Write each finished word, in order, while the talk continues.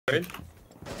Trade?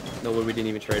 No, we didn't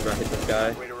even trade, bro. I hit this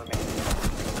guy.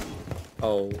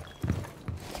 Oh.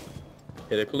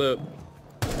 Hit a clip.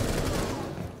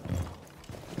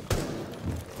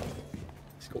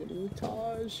 Let's go to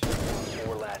Taj.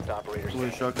 4 last operators.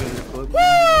 Where's Shawk in the clip?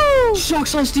 Woo! Shawk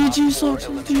slash DG, Shawk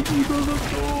slash DG, bro,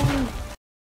 let's go!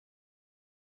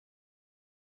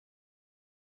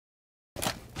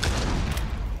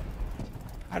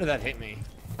 How did that hit me?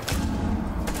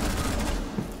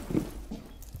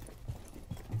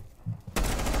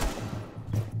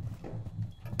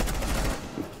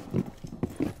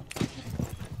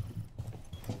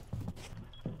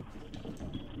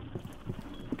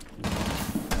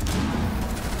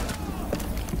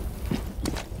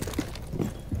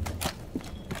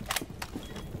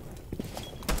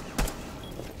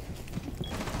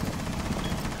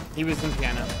 He was in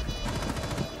piano.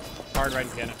 Hard right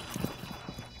in piano.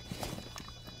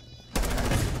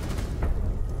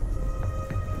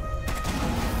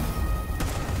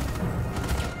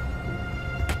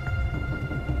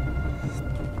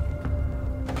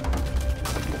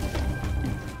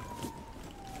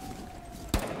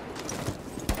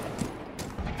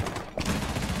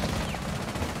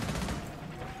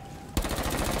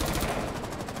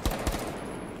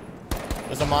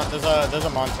 There's a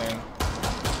mountain.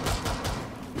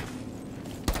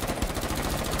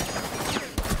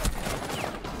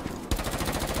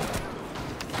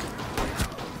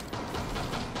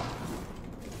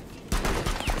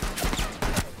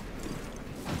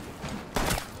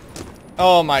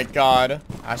 Oh my god.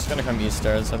 Ash's gonna come east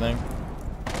stairs, I think.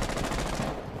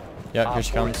 Yep, here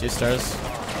she comes, east stairs.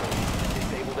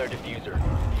 Disable their diffuser.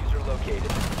 Diffuser located.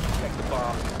 Protect the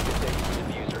bomb. Disable the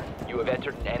diffuser. You have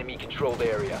entered an enemy-controlled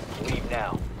area. Leave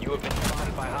now. You have been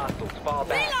spotted by hostiles. Fall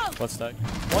back. What's that?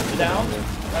 One's down.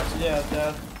 That's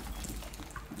dead.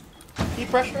 Keep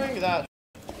pressuring that.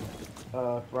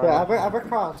 Right. Yeah, I've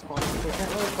across.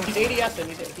 He's ADS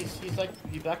and he's like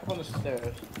he's back up on the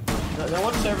stairs. No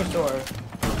one's service door.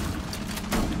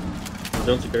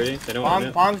 Zone security. They don't want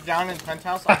to. Bomb's down in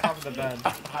penthouse on top of the bed.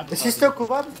 Is she still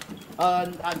cool up?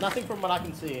 Nothing from what I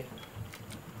can see.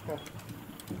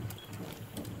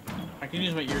 I can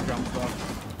use my eardrums though.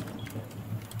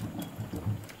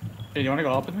 Hey, do you want to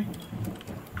go up with me?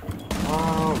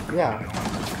 Yeah.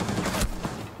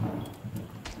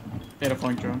 Hit a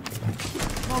flank drone.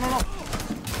 No.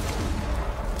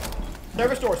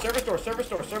 Service door. I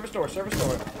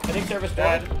think service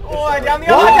door. Oh, I down the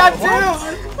other guy too!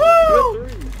 Woo!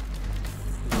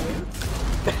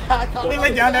 They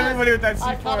laid down everybody with that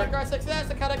C4. I got success.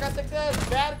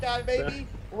 Bad guy, baby.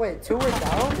 Wait, 2 were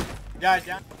down? Guys,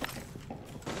 down.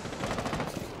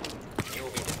 You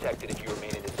will be detected if you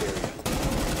remain in this area.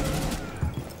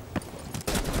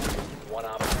 1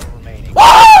 operator remaining.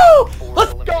 Woo! 4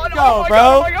 Let's eliminated. go,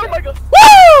 bro! Oh my god.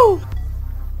 Woo!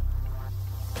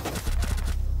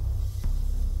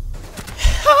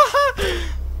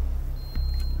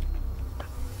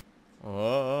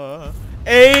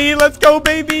 Hey, let's go,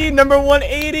 baby! Number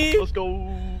 180. Let's go.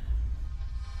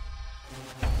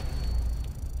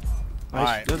 Nice.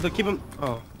 Alright. They'll keep him.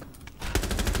 Oh.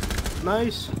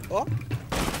 Nice. Oh.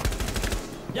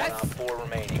 Yes. 4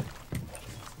 remaining.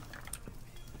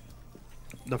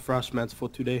 The Frostman's full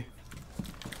today.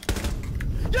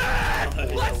 Yes!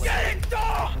 Let's get it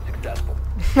done! Successful.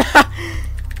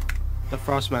 The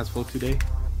Frostman's full today.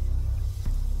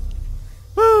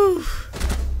 Woo!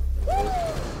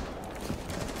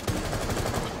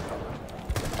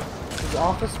 Is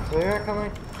office clear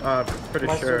coming? Pretty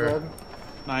Am I still sure. dead?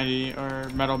 90 or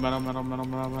metal. Make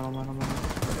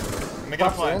it a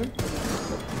Buck's play. in?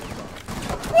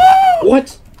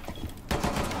 What?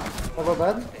 Double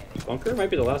bed? Bunker might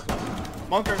be the last one.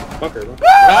 Bunker. Bunker. Oh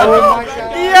my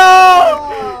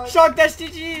god! Yo! Shawk dash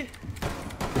DG!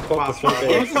 Fuck the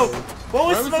Yo, what was Where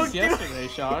was Smoke this doing? yesterday,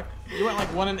 Shawk? You went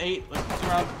like 1 and 8, like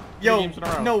throughout 3 Yo, games in a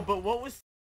row. no, but what was...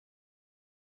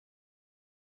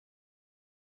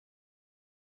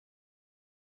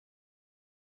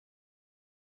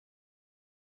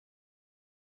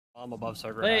 I'm above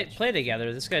server. Play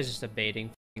together. This guy's just a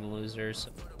baiting losers.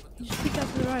 You should peek out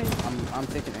to the right. I'm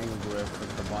taking angle grip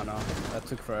with the Cabana. That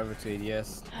took forever to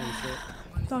ADS. Holy shit.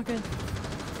 It's all good.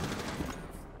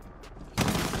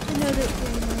 I know that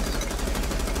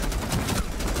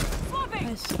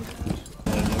nice.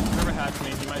 Whoever has me,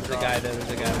 he might There's a guy there,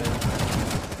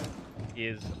 He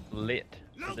is lit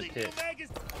to the tip.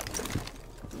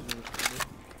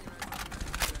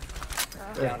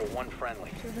 Down to 1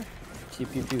 friendly.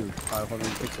 TPP, 500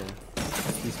 kitchen.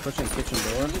 He's pushing kitchen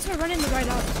door. He's gonna run in the right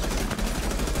out.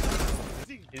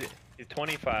 He's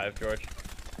 25, George.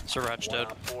 Sriracha dead.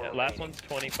 Last one's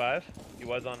 25. He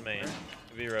was on main.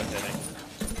 Be rotating.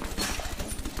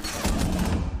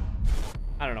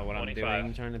 I don't know what 25. I'm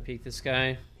doing trying to peek this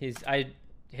guy. I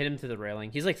hit him to the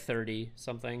railing. He's like 30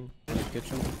 something.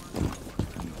 Kitchen.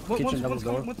 One's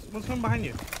door. coming behind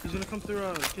you. He's gonna come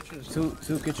through kitchen. Two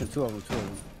kitchen, two of them.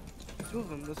 Two of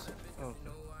them. This. Oh,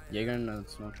 okay. Jaeger and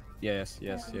smoke. Yes.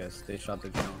 They shot the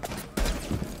ground.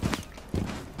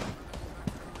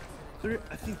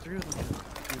 I think three of them.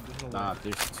 Dude, Nah,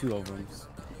 there's two of them.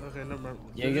 Okay, never mind.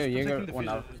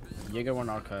 Jaeger one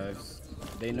archives.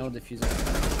 They know diffuser.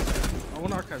 I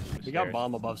want archives. We got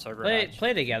bomb above server.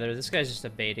 Play together. This guy's just a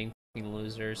baiting fucking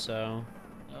loser, so.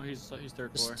 Oh, he's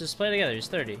third floor. Just play together. He's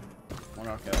 30. One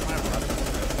archive.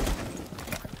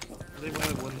 They might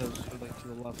have windows like to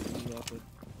the left.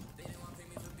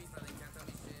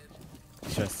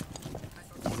 It's just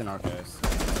he's in archives.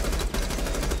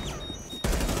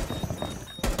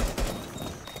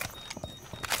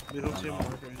 They don't see him in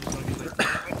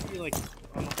archives. He's like, I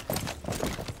don't know.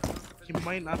 He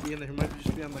might not be in there. He might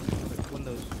just be on like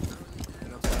windows.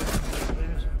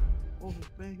 Oh,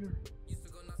 banger.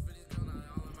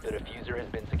 The diffuser has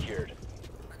been secured.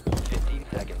 15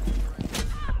 seconds.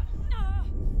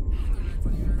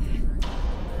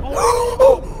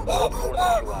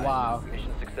 Wow.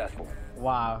 Mission successful.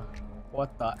 Wow.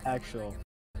 What the actual?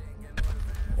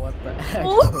 What the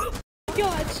actual? Oh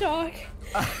God, Shawk.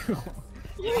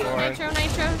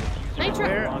 Nitro.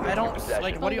 Where? I don't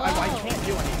like. What do you? I can't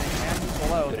do anything, man. He's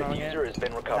below The throwing diffuser it. has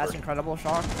been recovered. That's incredible,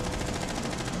 Shawk.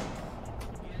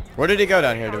 Where did he go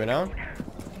down here? Do we know?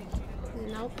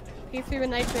 Nope. He threw a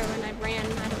nitro and I ran.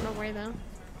 I don't know where though.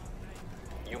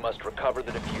 You must recover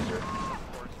the diffuser.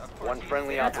 One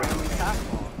friendly operator.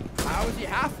 How is he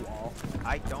half wall?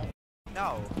 I don't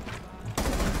know.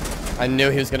 I knew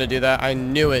he was gonna do that. I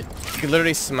knew it. You could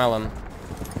literally smell him.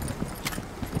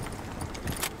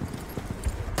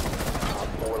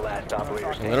 Four last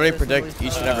operators. I literally predict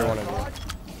each and every one of you.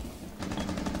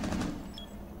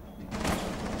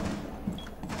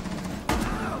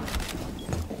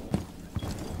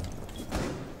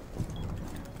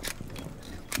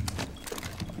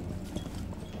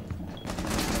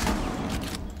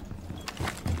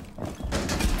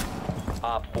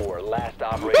 Op 4, last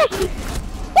operation.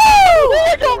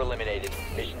 Woo! Eliminated.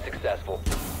 Mission successful.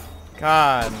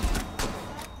 God.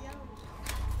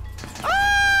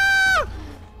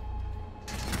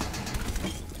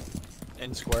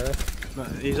 In square. No,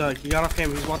 he's he got off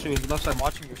cam. He's watching his left side. I'm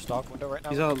watching your stock window right now.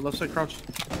 He's left side crouched.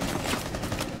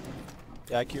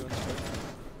 Yeah, IQ in square.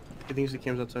 He thinks the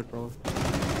cam's outside, probably.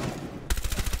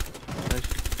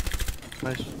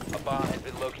 Nice. A bomb has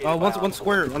been located. One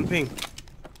square, one ping.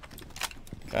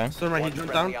 Okay. Still right, he One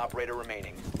jumped friendly down. operator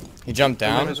remaining. He jumped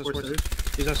down. He's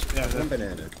yeah, jumping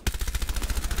at it.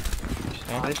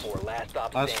 Nice. 4, last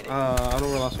stop I standing. don't know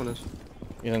where the last one is.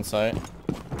 He's in sight.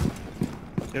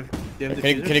 Do you have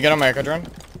Can you get on my echo drone?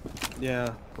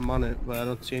 Yeah, I'm on it, but I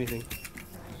don't see anything.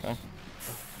 Okay.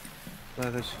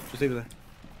 Just leave it there.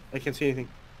 I can't see anything.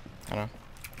 I know.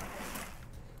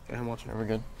 Okay, I'm watching. Are we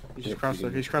good? He's just crouched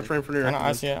there. He's crouched right in front of I your know,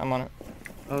 I see it. I'm on it.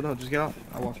 Oh no, just get off.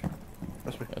 I'll watch.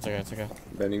 Trust me. It's okay. It's okay.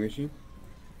 Vending machine?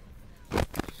 He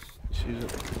sees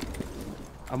it.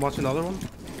 I'm watching the other one.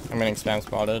 I'm getting spam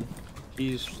spotted.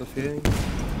 He's defeating.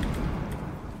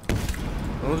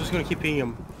 I'm just gonna keep pinging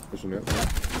him. Pushing up.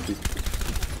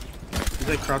 He's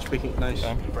like crouch picking. Nice.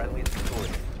 Friendly is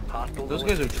destroyed. Hostile Those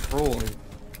guys are trolling.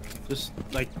 Just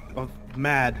like a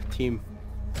mad team.